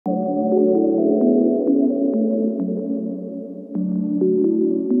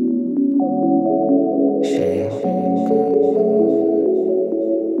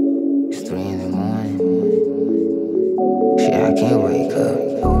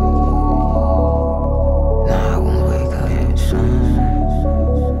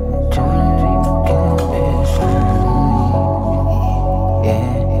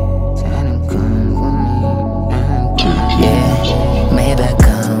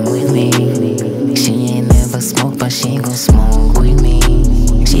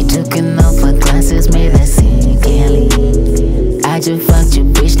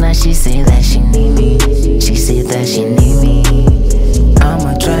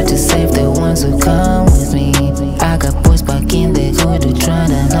ones who come with me. I got boys back in the hood who try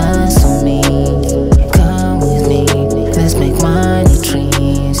to dance on me. Come with me, let's make money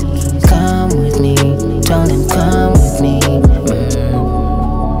trees. Come with me, tell them come with me.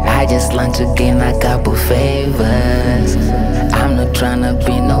 I just learned to gain a couple favors. I'm not tryna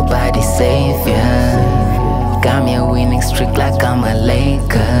be nobody's savior. Got me a winning streak like I'm a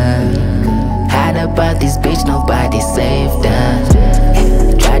Laker. Had about this bitch, nobody saved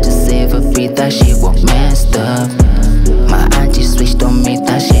her. Tried to save her, beat that she was messed up. My auntie switched on me,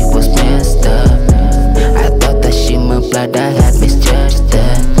 that she was messed up. I thought that she my blood, I had misjudged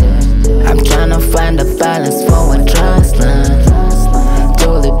her. I'm tryna find a balance for a trust line.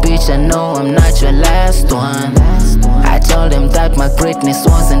 Told the bitch I know I'm not your last one. I told him that my greatness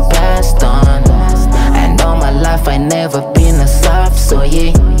wasn't passed on. And all my life I never been a soft, so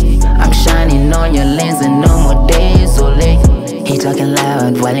yeah, I'm shining on your lens and no more days, ole. He talking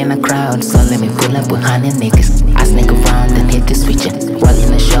loud while in a crowd, so let me pull up with 100 niggas. I sneak around and hit the switcher. While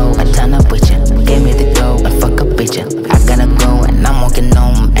in the show, I turn up with ya. Gave me the dough and fuck a bitch. I gotta go and I'm walking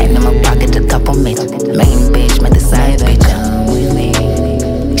home. Ain't in my pocket a couple minutes. Main bitch, my side bitch. Come with me.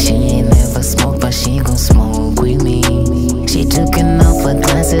 She ain't never smoked, but she gon' smoke with me. She took enough her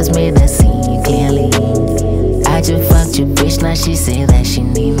glasses, made her see clearly. I just fucked your bitch, now she say that she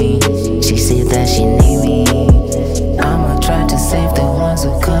need me. She said that she need me. I'ma try to save the ones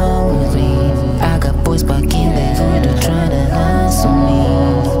who come with me. I got boys back in the hood who try to dance on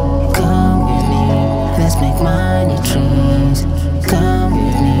me. Come with me, let's make money trees. Come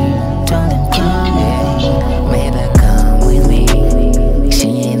with me, tell them come with me. Made her come with me. She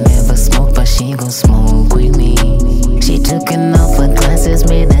ain't never smoked, but she gon' smoke with me. She took enough her glasses,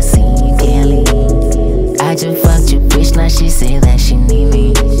 made her see clearly. I just fucked your bitch, now she say that she need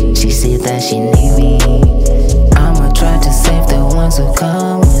me. She said that she need me. I'ma try to save the ones who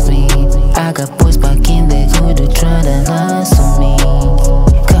come with me. I got boys back in the hood who try to dance on me.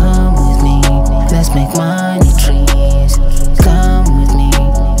 Come with me, let's make money.